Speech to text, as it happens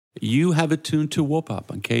You have it tuned to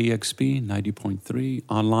WOPOP on KEXP 90.3,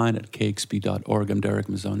 online at kexp.org. I'm Derek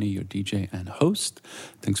Mazzoni, your DJ and host.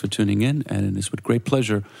 Thanks for tuning in, and it is with great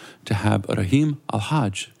pleasure to have Rahim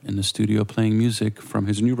Al-Hajj in the studio playing music from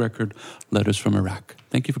his new record, Letters from Iraq.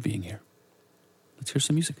 Thank you for being here. Let's hear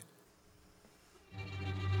some music.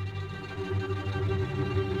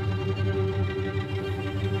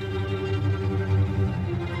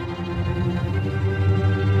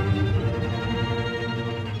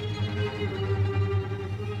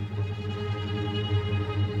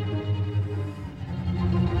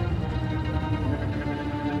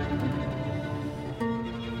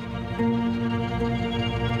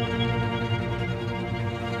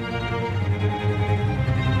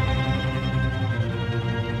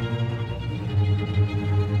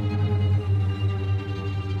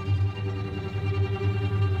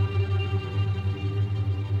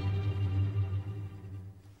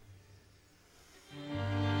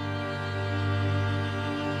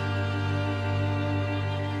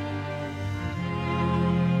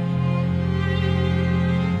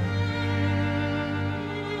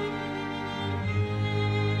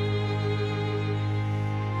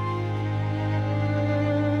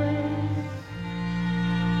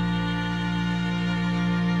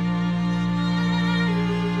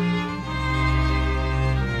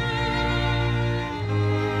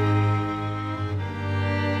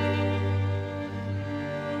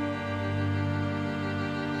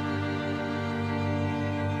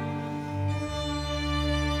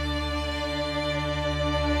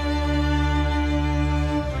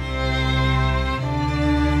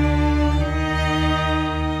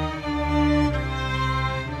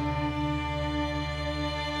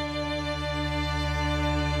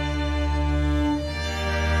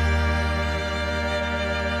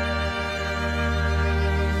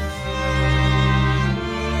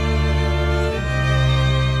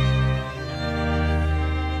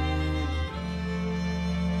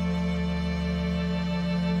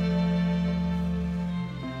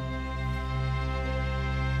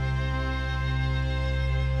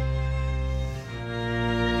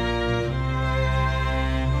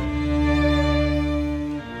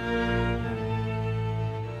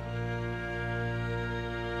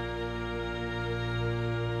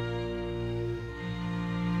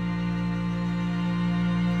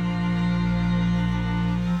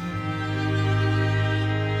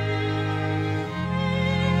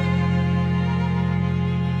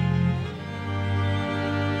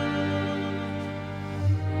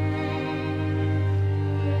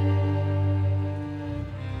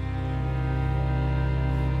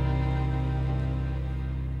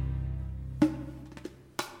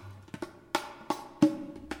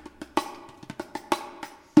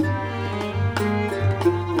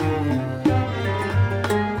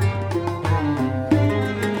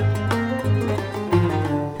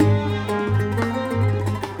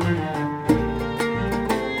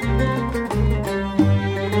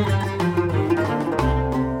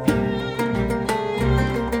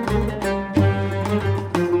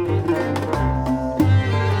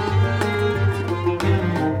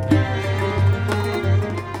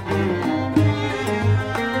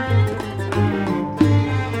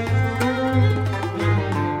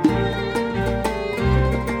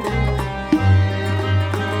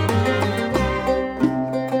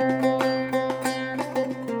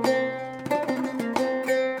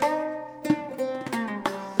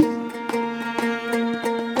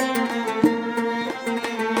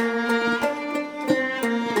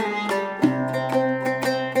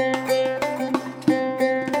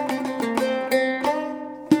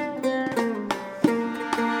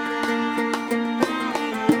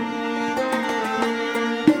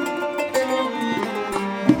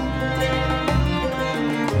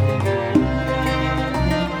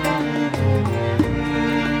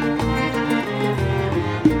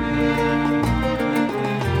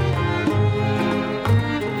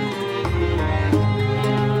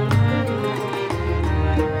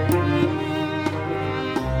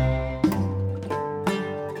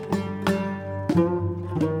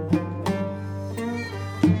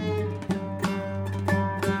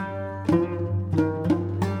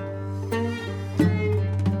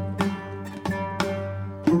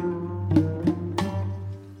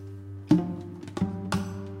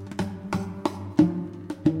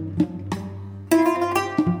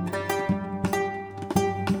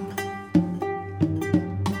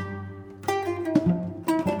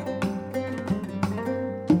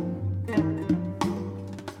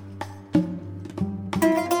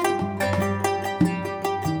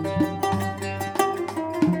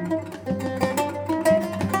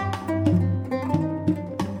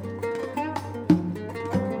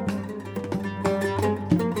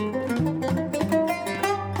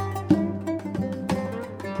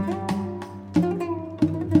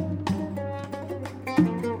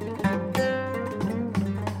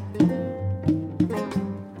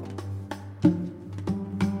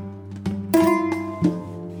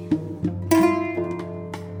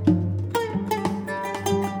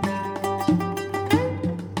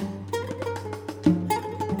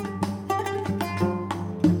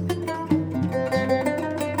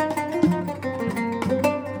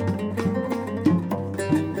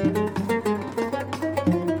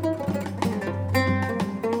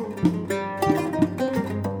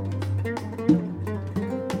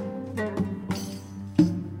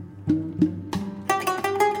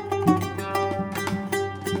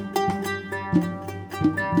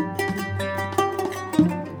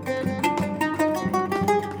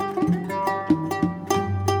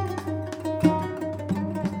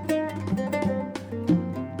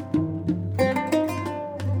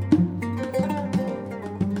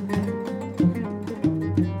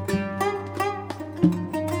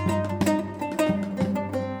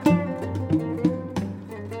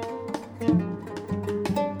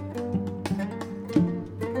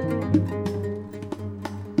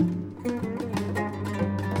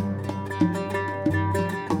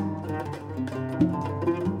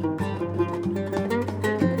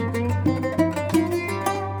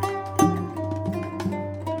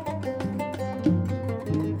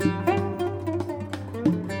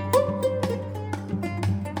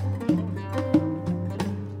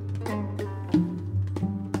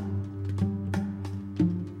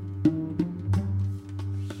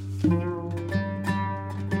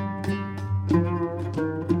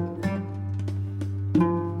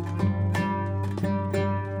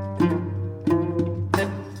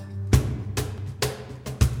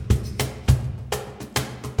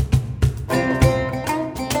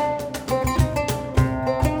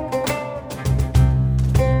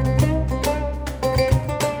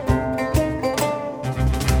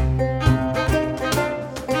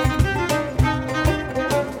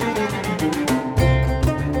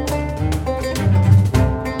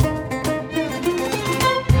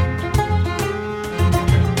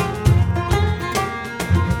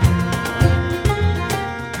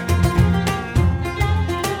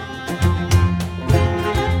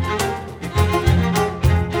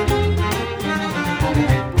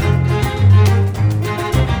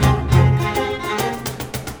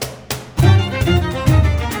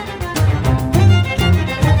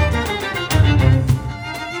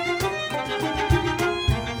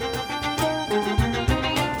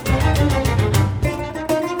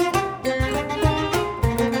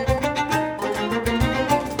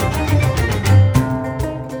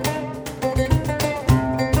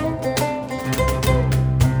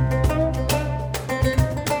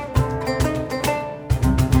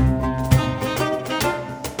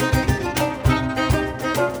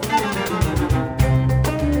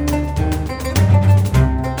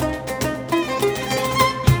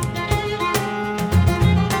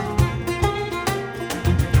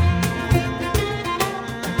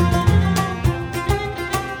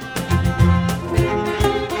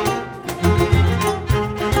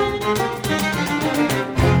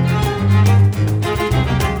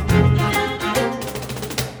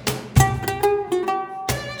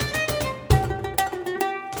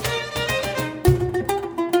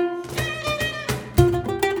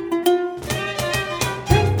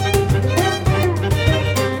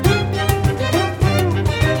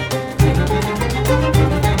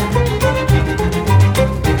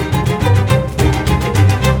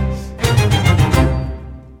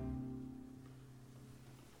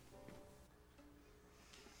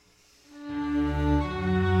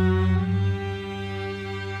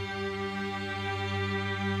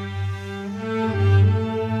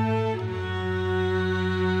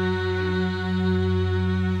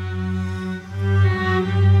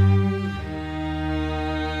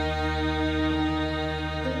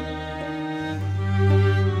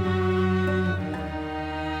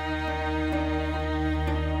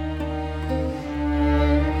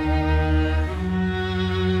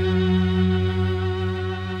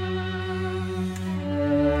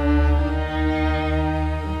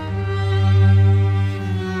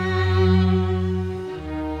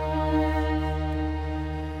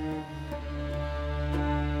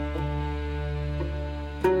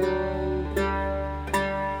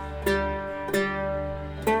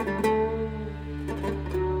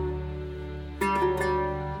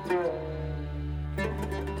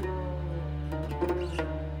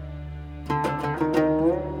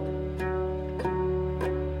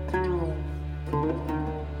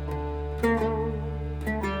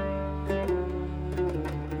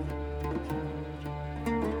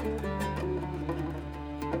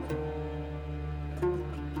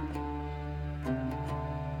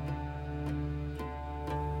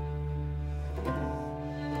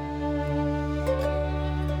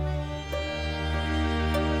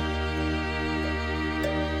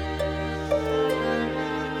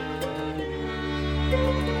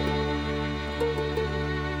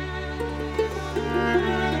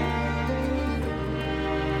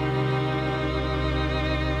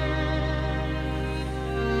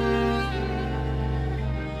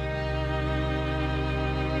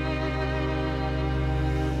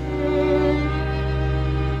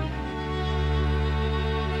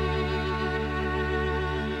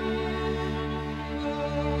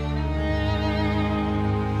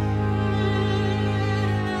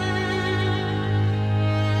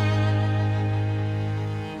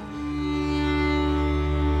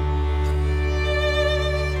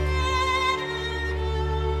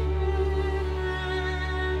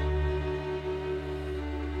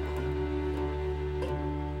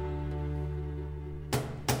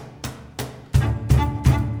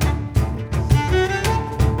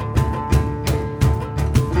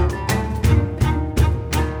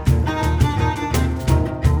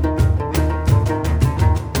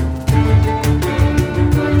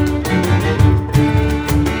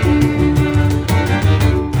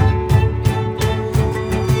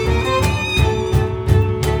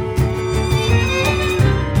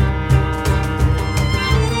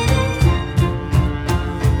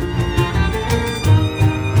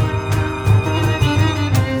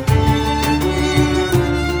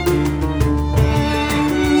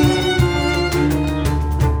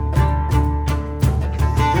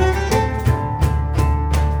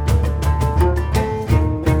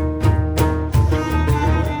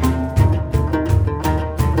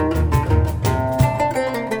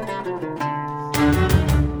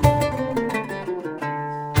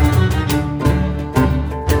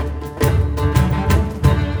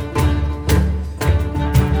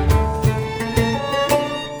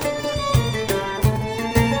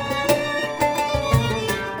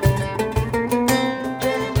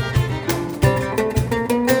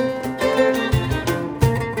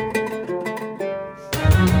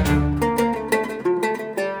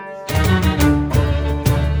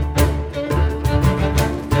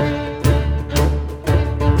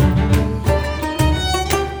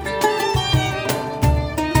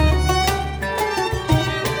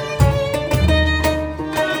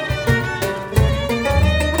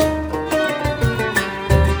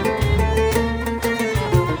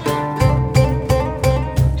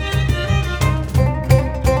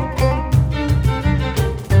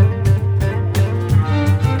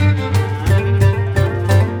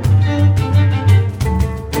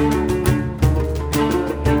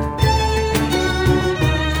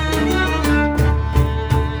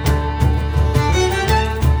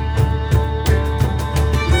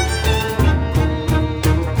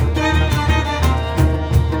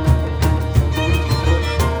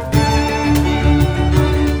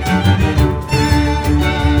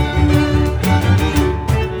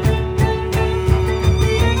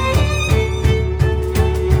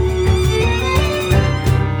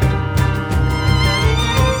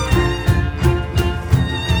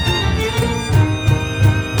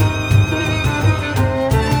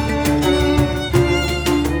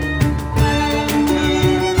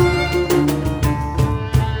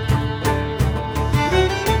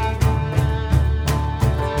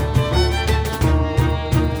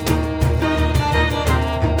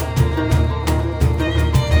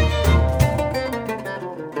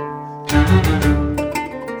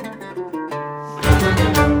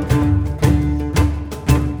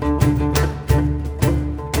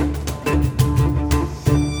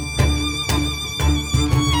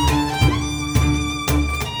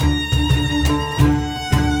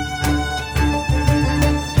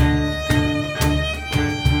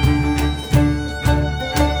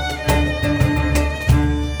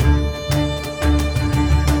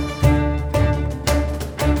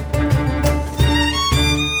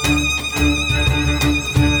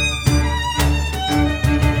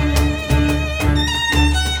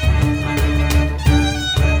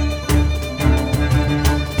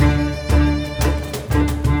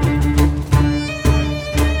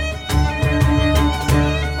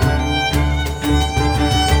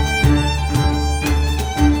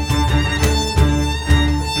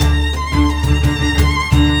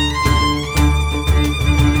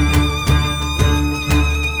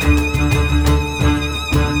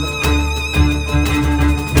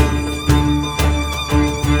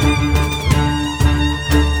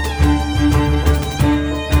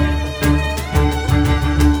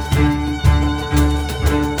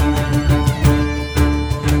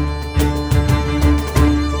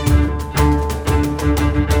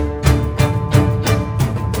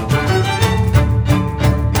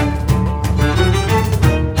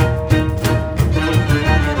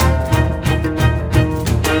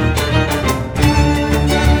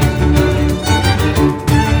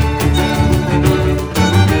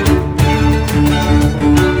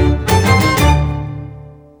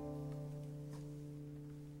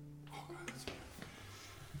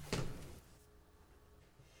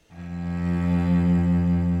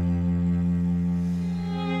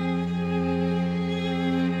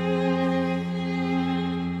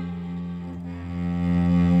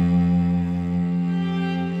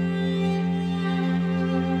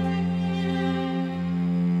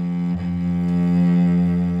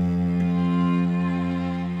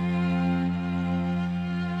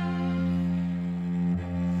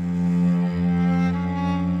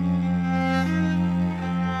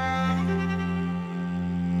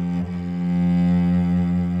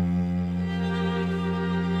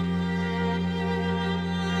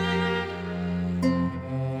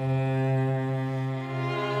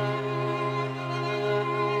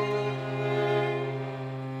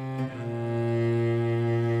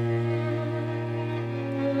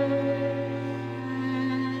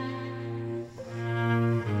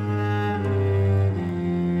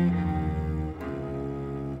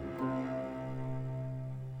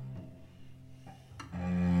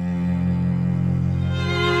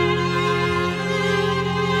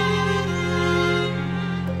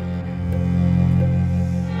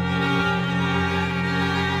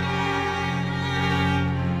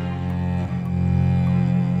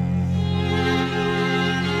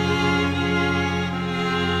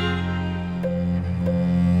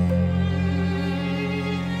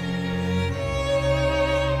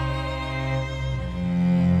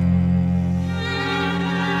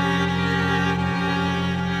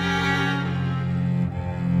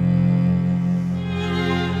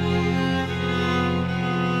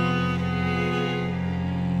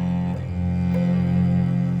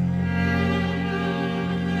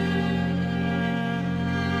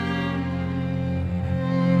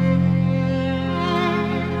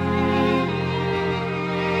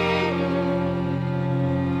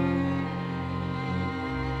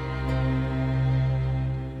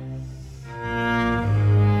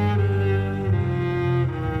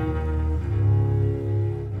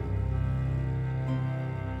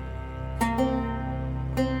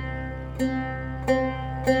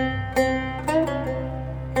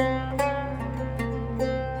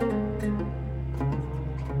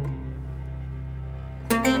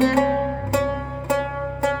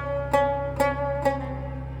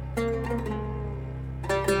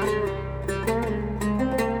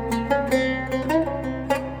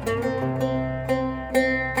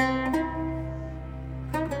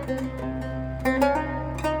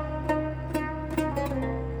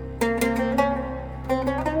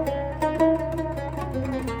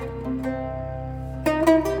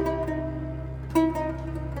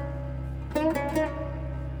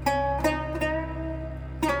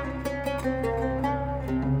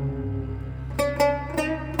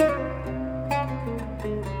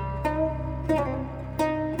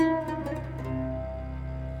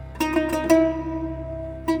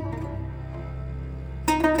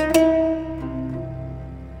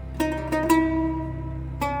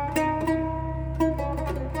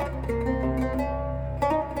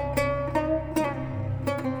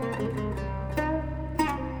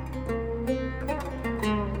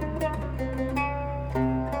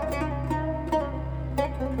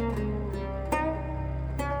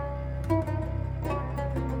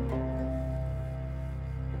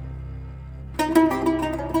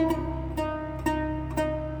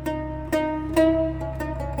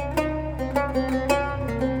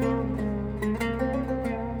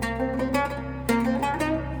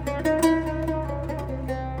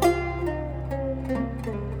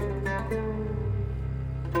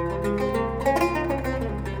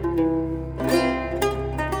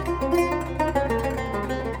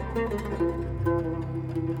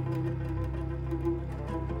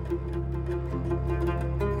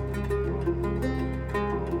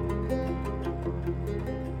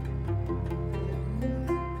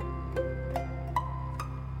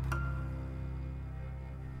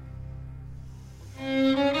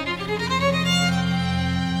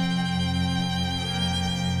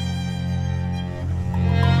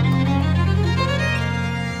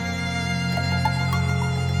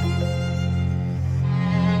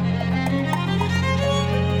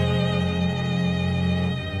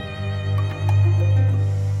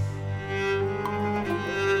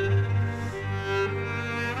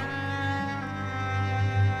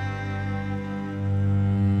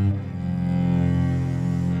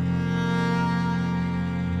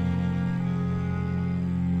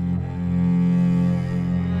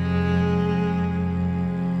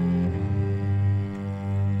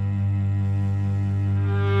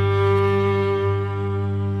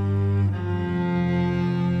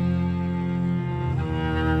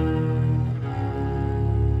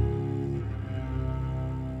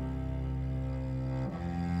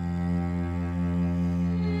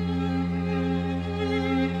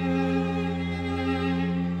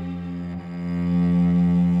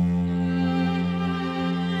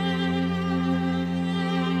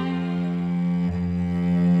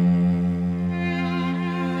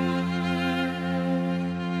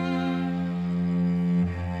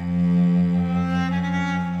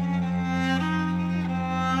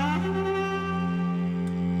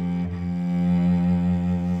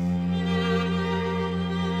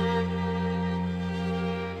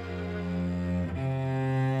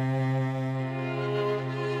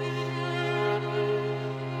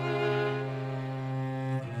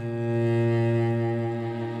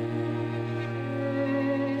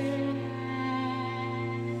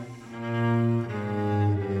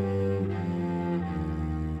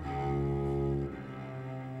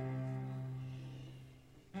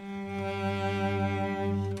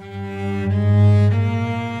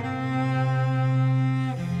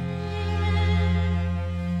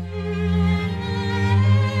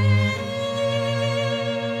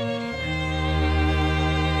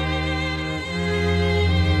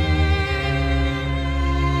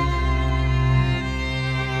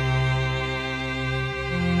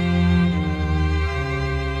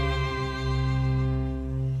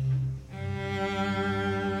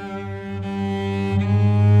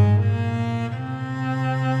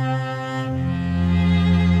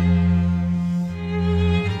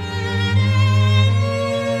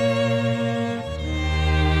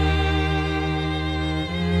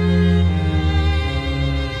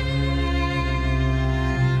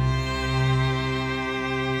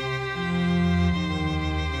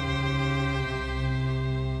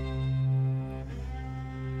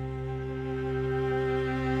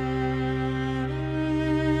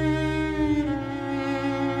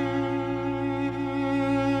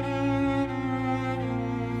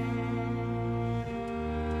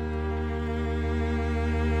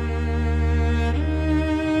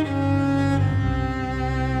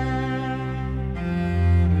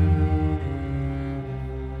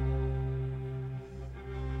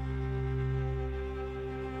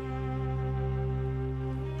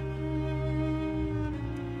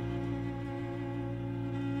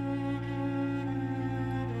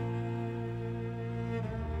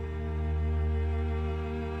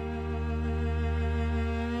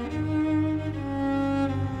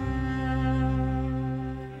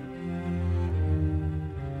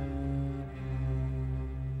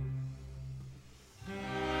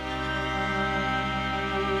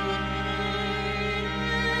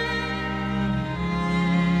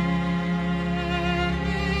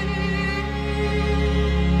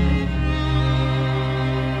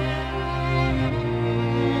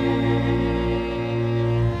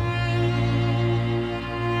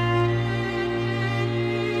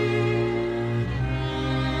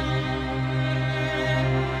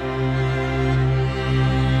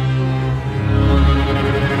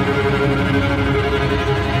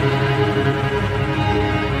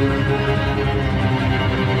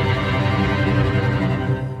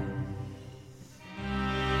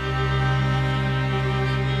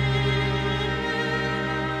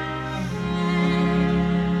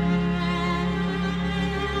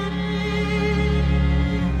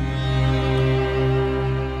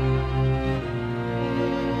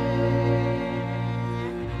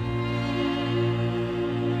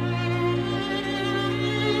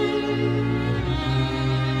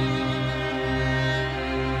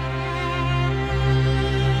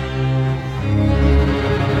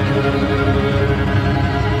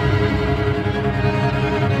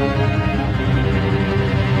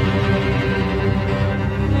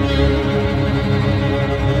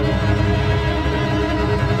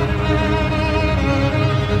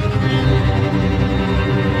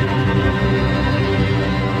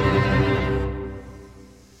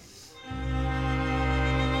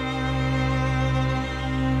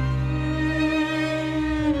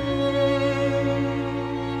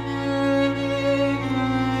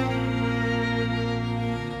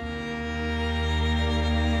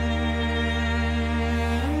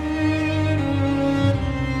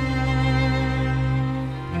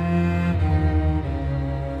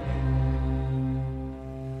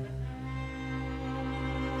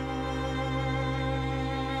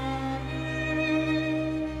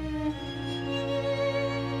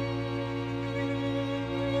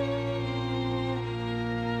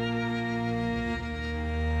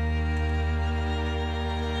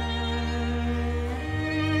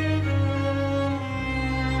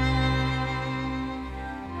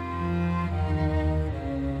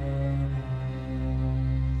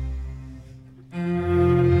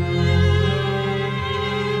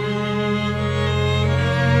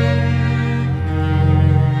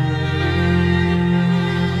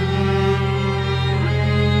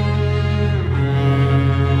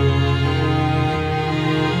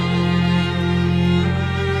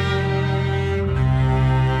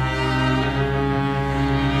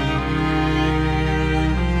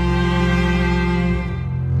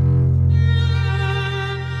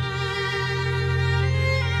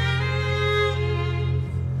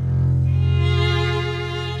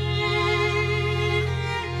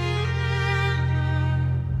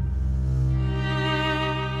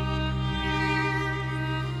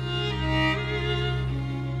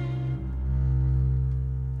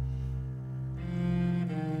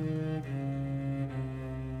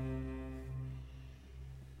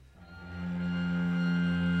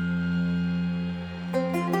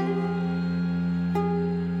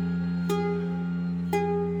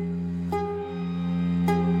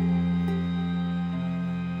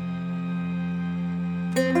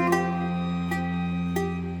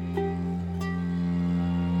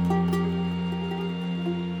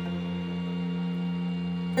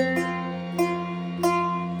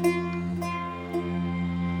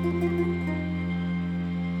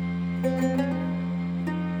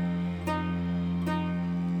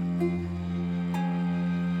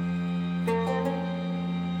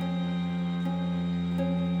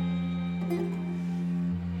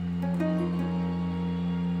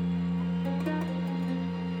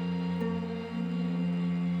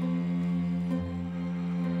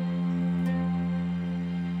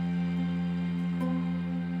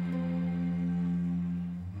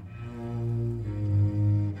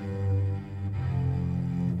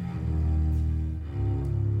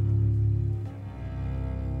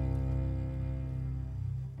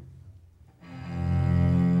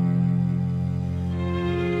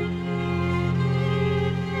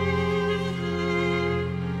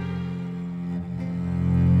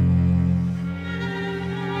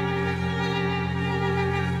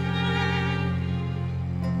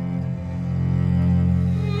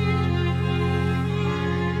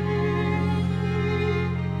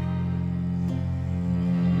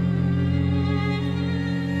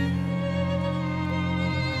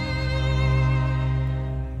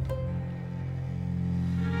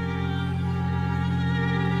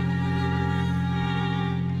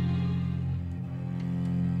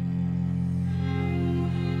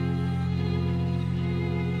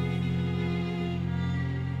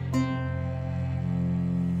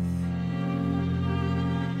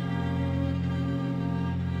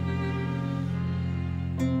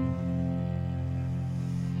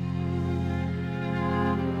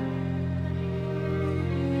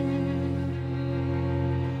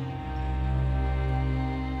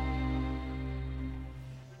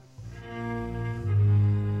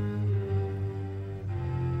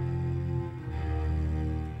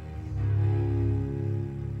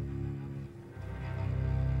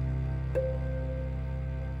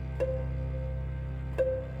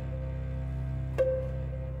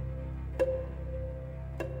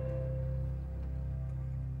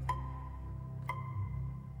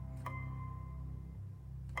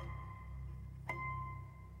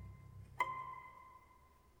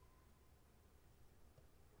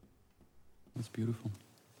 beautiful.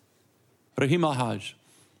 Rahim Al-Haj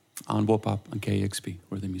on WOPOP on KEXP,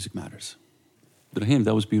 where the music matters. Rahim,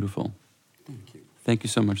 that was beautiful. Thank you. Thank you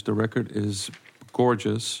so much. The record is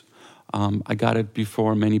gorgeous. I got it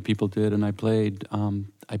before many people did, and I played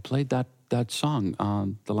that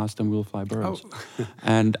song the last time We Will Fly Birds. Oh.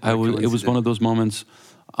 And it was one of those moments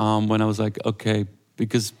when I was like, okay,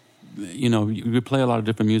 because you play a lot of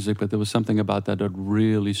different music, but there was something about that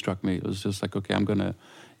really struck me. It was just like, okay, I'm gonna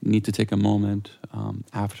need to take a moment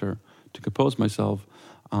after to compose myself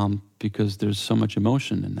because there's so much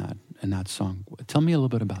emotion in that song. Tell me a little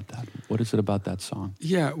bit about that. What is it about that song?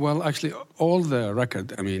 Yeah, well, actually, all the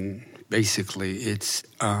record, I mean, basically, it's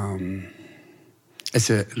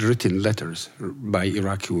written letters by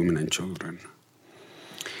Iraqi women and children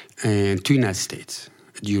and to United States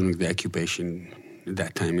during the occupation at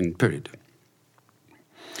that time and period.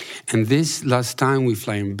 And this Last Time We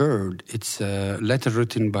Flying Bird, it's a letter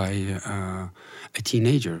written by a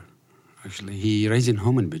teenager, actually. He raising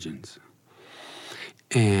homing pigeons.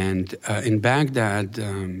 And in Baghdad,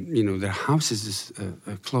 their houses is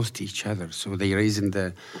close to each other. So they raising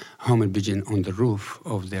the homing pigeon on the roof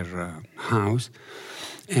of their house.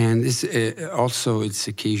 And this also it's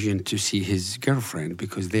occasion to see his girlfriend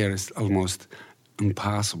because there is almost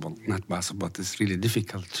impossible, not possible, but it's really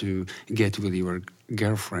difficult to get with your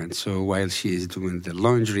girlfriend. So while she is doing the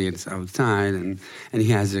laundry and it's outside and he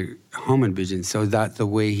has a homing pigeon, so that's the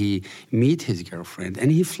way he meet his girlfriend.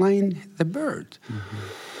 And he flying the bird. Mm-hmm.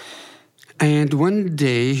 And one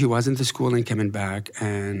day he was in the school and coming back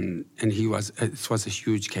and it was a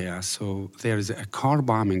huge chaos. So there is a car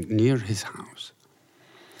bombing near his house,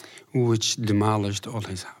 which demolished all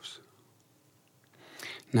his house.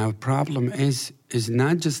 Now, the problem is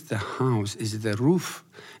not just the house, is the roof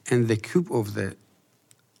and the coop of the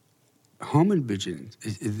homing pigeons.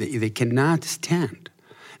 They cannot stand.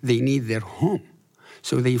 They need their home.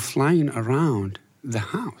 So they flying around the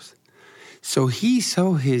house. So he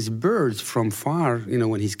saw his birds from far,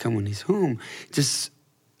 when he's coming his home, just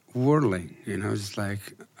whirling, just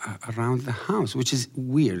like around the house, which is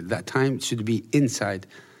weird. That time it should be inside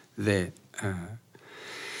the...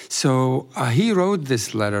 So he wrote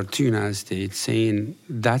this letter to the United States saying,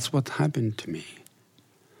 that's what happened to me.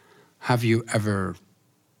 Have you ever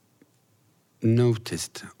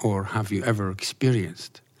noticed or have you ever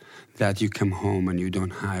experienced that you come home and you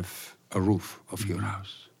don't have a roof of your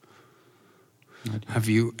house? Have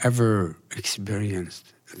you ever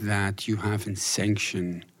experienced that you haven't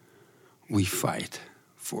sanctioned we fight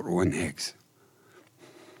for 1 egg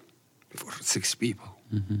for 6 people?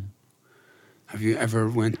 Mm-hmm. Have you ever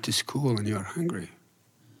went to school and you're hungry?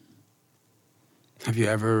 Have you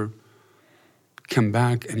ever come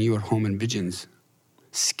back and you are homing pigeons,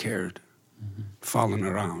 scared, falling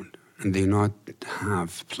around, and they not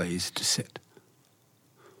have place to sit?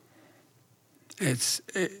 I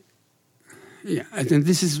think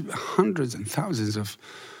this is hundreds and thousands of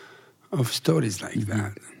stories like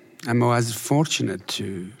that. I was fortunate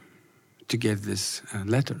to get these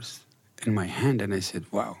letters in my hand, and I said,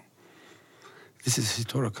 wow. This is a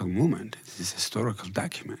historical moment. This is a historical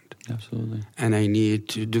document. Absolutely. And I need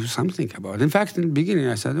to do something about it. In fact, in the beginning,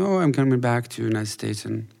 I said, I'm coming back to the United States,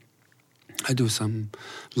 and I do some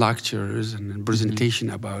lectures and presentation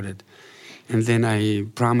about it. And then I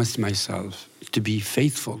promised myself to be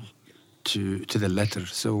faithful to the letter.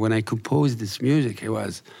 So when I composed this music, it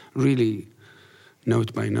was really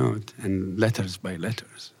note by note and letters by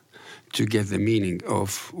letters to get the meaning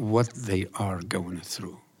of what they are going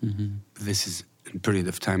through. Mm-hmm. This is a period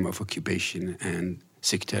of time of occupation and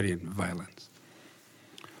sectarian violence.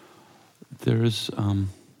 There's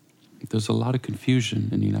a lot of confusion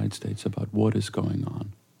in the United States about what is going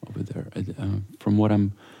on over there. From what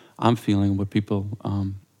I'm feeling, what people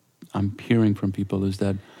I'm hearing from people is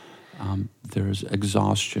that there's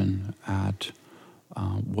exhaustion at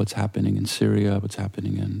what's happening in Syria, what's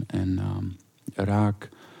happening in Iraq.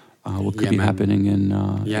 What could be happening in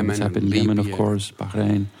what's happening in Yemen, of course,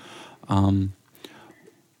 Bahrain.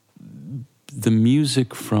 The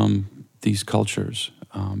music from these cultures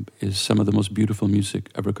is some of the most beautiful music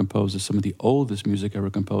ever composed. It's some of the oldest music ever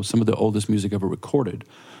composed, some of the oldest music ever recorded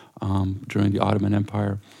during the Ottoman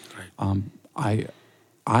Empire. Right.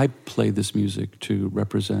 I play this music to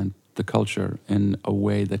represent the culture in a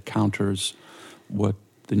way that counters what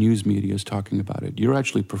the news media is talking about it. You're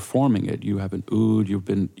actually performing it. You have an oud.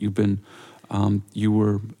 You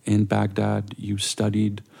were in Baghdad. You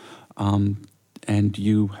studied, and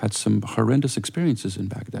you had some horrendous experiences in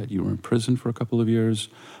Baghdad. You were in prison for a couple of years.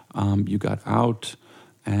 You got out,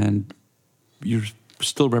 and you're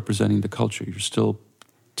still representing the culture. You're still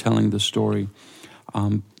telling the story.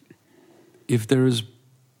 if there is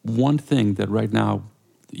one thing that right now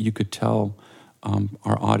you could tell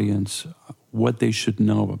our audience what they should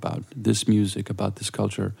know about this music, about this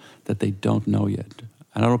culture that they don't know yet,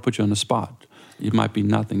 and I don't put you on the spot. It might be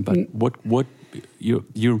nothing, but what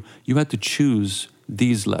you had to choose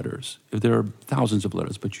these letters. If there are thousands of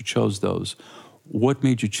letters, but you chose those. What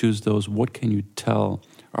made you choose those? What can you tell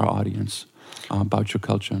our audience about your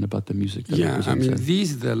culture and about the music that Yeah, I mean, it?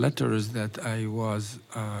 these are the letters that I was,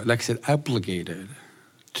 like I said, obligated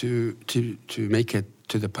to make it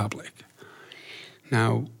to the public.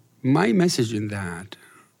 Now, my message in that,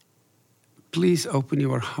 please open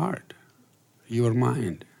your heart, your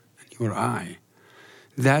mind, and your eye,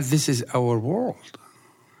 that this is our world.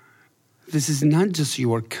 This is not just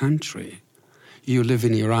your country. You live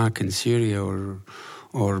in Iraq and Syria or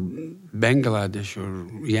Bangladesh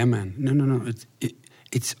or Yemen. No.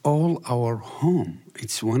 It's all our home.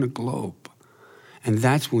 It's one globe. And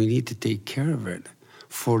that's we need to take care of it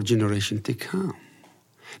for generation to come.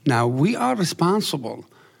 Now, we are responsible,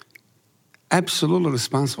 absolutely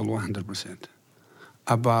responsible 100%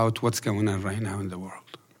 about what's going on right now in the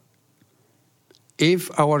world.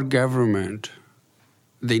 If our government,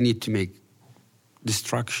 they need to make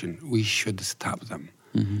destruction, we should stop them,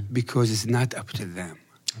 because it's not up to them.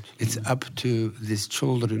 Absolutely. It's up to these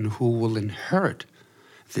children who will inherit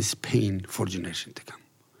this pain for generations to come.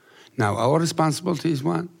 Now, our responsibility is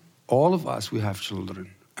what? All of us, we have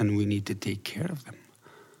children, and we need to take care of them.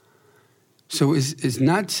 So it's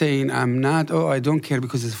not saying I don't care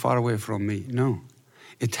because it's far away from me. No.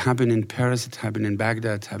 It happened in Paris, it happened in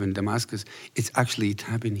Baghdad, it happened in Damascus. It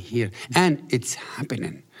happened here. And it's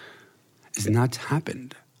happening. It's not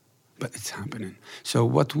happened, but it's happening. So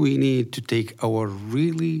what we need to take our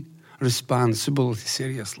really responsibility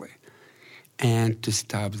seriously and to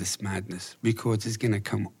stop this madness, because it's going to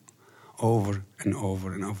come over and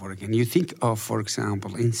over and over again. You think of, for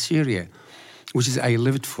example, in Syria, which is I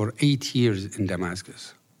lived for 8 years in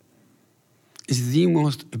Damascus. It's the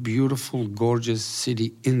most beautiful, gorgeous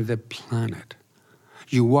city in the planet.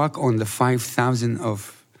 You walk on the 5,000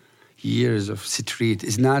 of years of street.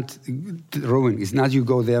 It's not ruin. It's not you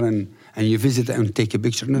go there and you visit and take a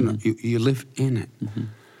picture. No. You live in it. Mm-hmm.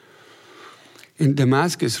 In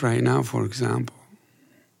Damascus right now, for example,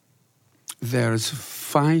 there's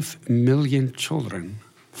 5 million children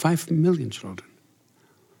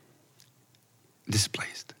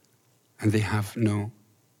displaced, and they have no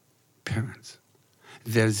parents.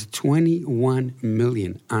 There's 21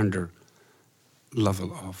 million under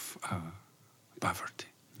level of poverty.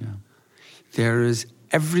 Yeah. There is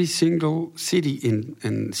every single city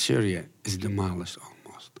in Syria is demolished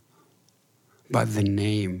almost by the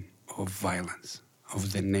name of violence,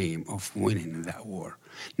 of the name of winning that war.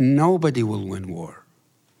 Nobody will win war.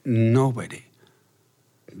 Nobody.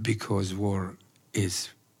 Because war is,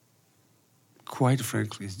 quite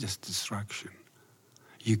frankly, is just destruction.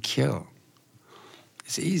 You kill.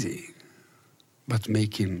 It's easy. But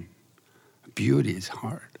making beauty is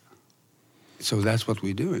hard. So that's what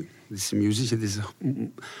we're doing. This is a musician.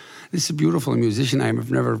 This is a beautiful musician.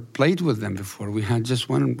 I've never played with them before. We had just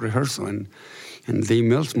one rehearsal, and they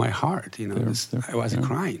melt my heart. You know, I was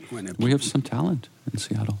crying when I played. We have some talent in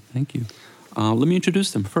Seattle. Thank you. Let me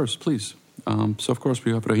introduce them first, please. So, of course,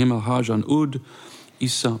 we have Rahim Al-Haj on oud,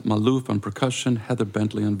 Isa Malouf on percussion, Heather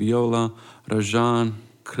Bentley on viola, Rajan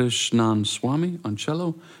Krishnan Swami on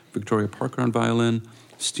cello, Victoria Parker on violin,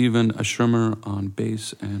 Stephen Ashurmer on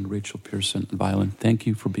bass, and Rachel Pearson on violin. Thank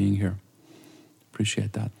you for being here.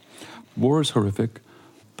 Appreciate that. War is horrific,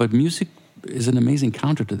 but music is an amazing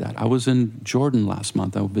counter to that. I was in Jordan last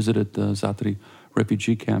month. I visited the Zatari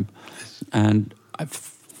refugee camp, and I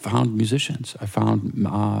found musicians. I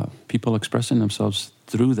found people expressing themselves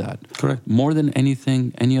through that. Correct. More than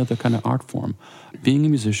anything, any other kind of art form. Being a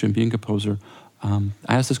musician, being a composer, I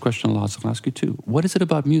ask this question a lot, so I'll ask you too. What is it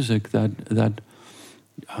about music that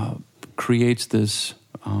creates this,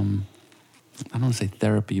 I don't want to say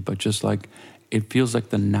therapy, but just like, it feels like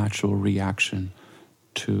the natural reaction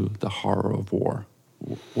to the horror of war?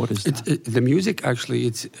 What is that? The music, actually,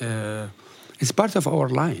 it's part of our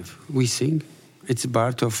life. We sing. It's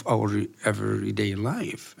part of our everyday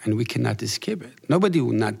life, and we cannot escape it. Nobody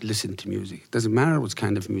will not listen to music. It doesn't matter what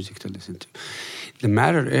kind of music to listen to. The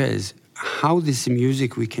matter is how this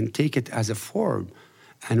music, we can take it as a form,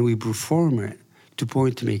 and we perform it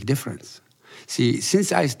to make difference. See,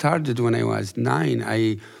 since I started when I was 9,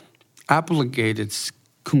 I obligated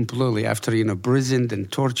completely after, imprisoned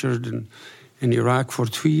and tortured in Iraq for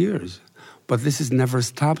 2 years. But this has never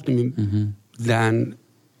stopped me than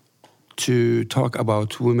to talk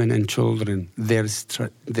about women and children, their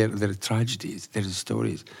tragedies, their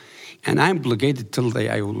stories. And I'm obligated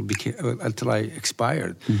until I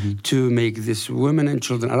expired to make this women and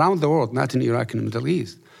children around the world, not in Iraq and the Middle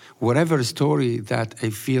East, whatever story that I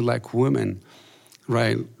feel like women,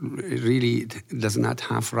 right, really does not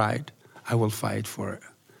have right, I will fight for it.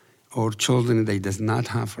 Or children that does not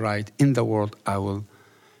have right in the world, I will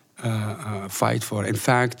fight for. In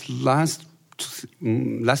fact, last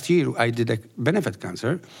year I did a benefit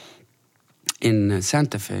concert in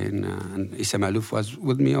Santa Fe, and Issa Malouf was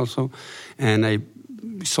with me also, and I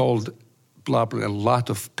sold probably a lot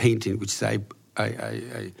of painting, which I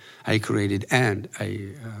created and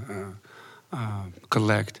I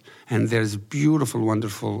collect. And there's beautiful,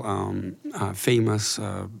 wonderful, famous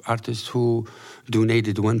artists who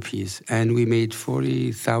donated one piece, and we made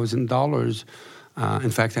 $40,000.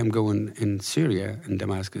 In fact, I'm going in Syria, in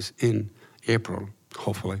Damascus, in April,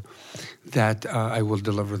 hopefully, that I will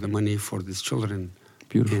deliver the money for these children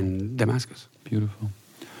in Damascus. Beautiful.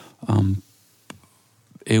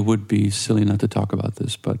 It would be silly not to talk about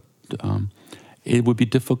this, but it would be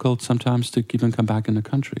difficult sometimes to even come back in the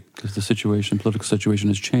country because the political situation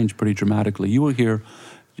has changed pretty dramatically. You were here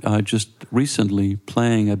just recently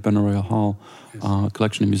playing at Benaroya Hall, a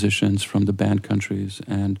collection of musicians from the banned countries.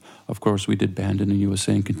 And, of course, we did band in the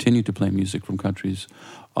USA and continue to play music from countries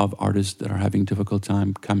of artists that are having difficult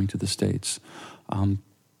time coming to the States.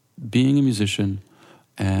 Being a musician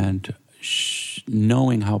and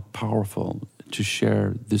knowing how powerful to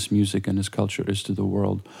share this music and this culture is to the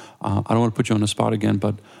world. I don't want to put you on the spot again,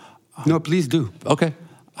 but... no, please do. Okay.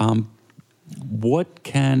 What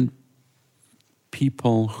can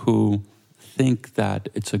people who think that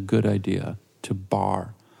it's a good idea to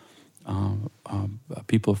bar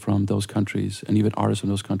people from those countries and even artists from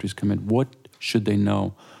those countries come in, what should they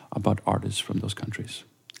know about artists from those countries?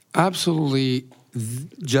 Absolutely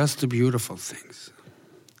just beautiful things.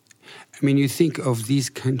 I mean, you think of these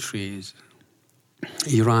countries,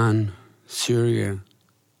 Iran, Syria,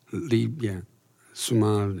 Libya,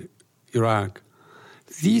 Somalia, Iraq.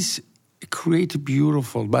 These create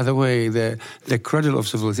beautiful, by the way, the cradle of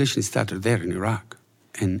civilization started there in Iraq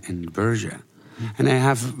and in Persia. And I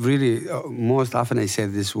have really, most often I say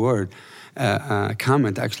this word,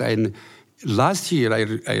 comment actually. Last year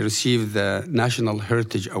I received the National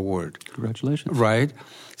Heritage Award. Congratulations. Right.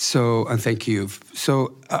 So, and thank you.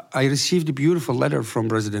 So I received a beautiful letter from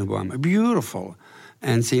President Obama, beautiful,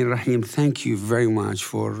 and saying, Rahim, thank you very much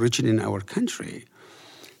for reaching in our country.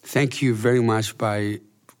 Thank you very much by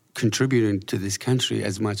contributing to this country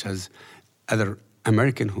as much as other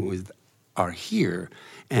American who are here,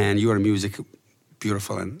 and your music,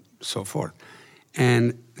 beautiful, and so forth.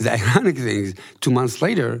 And the ironic thing is, 2 months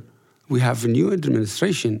later, we have a new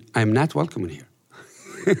administration. I'm not welcome here.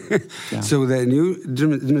 Yeah. So the new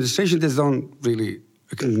administration doesn't really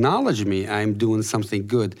acknowledge me. I'm doing something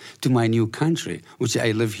good to my new country, which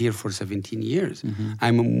I live here for 17 years. Mm-hmm.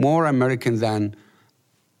 I'm more American than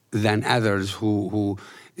others who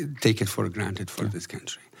take it for granted for this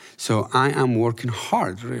country. So I am working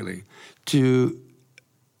hard, really, to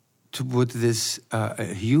put this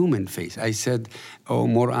human face. I said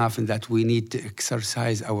more often that we need to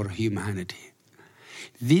exercise our humanity.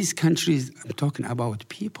 These countries, I'm talking about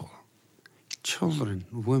people, children,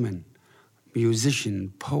 women,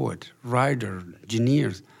 musician, poet, writer,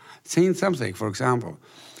 engineers, saying something, for example,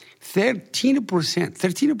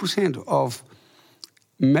 13% of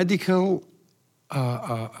medical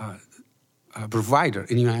provider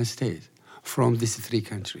in the United States from these three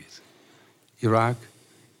countries, Iraq,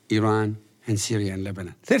 Iran, and Syria and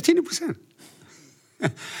Lebanon. 13%.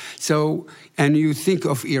 So, and you think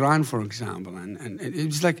of Iran, for example, and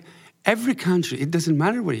it's like every country, it doesn't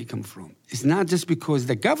matter where you come from. It's not just because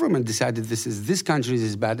the government decided this country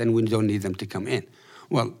is bad and we don't need them to come in.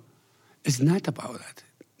 Well, it's not about that.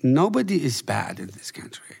 Nobody is bad in this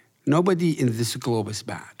country. Nobody in this globe is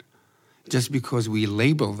bad. Just because we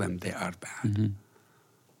label them, they are bad. Mm-hmm.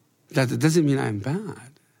 That doesn't mean I'm bad.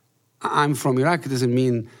 I'm from Iraq. It doesn't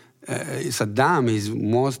mean Saddam is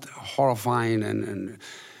most horrifying and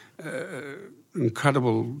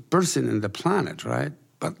incredible person in the planet, right?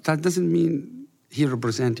 But that doesn't mean he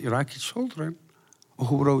represents Iraqi children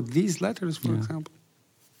who wrote these letters, for example. Yeah.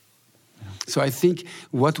 So I think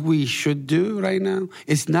what we should do right now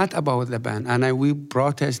is not about the ban. And we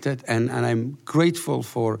protested, and I'm grateful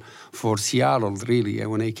for Seattle, really.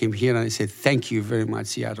 When I came here, and I said, thank you very much,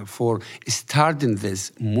 Seattle, for starting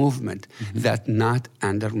this movement that not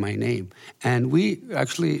under my name. And we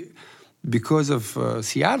actually, because of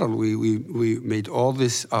Seattle, we made all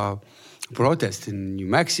this protest in New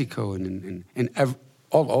Mexico and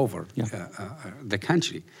all over the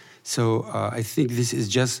country. So I think this is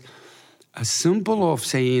just a symbol of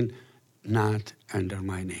saying not under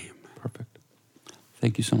my name. Perfect.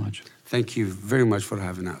 Thank you so much. Thank you very much for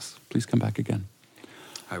having us. Please come back again.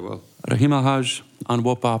 I will. Rahim Alhaj on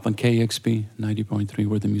WOPOP on KEXP 90.3,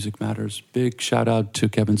 where the music matters. Big shout out to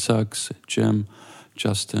Kevin Suggs, Jim,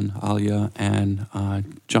 Justin, Alia, and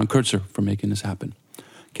John Kurtzer for making this happen.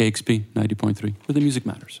 KEXP 90.3, where the music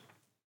matters.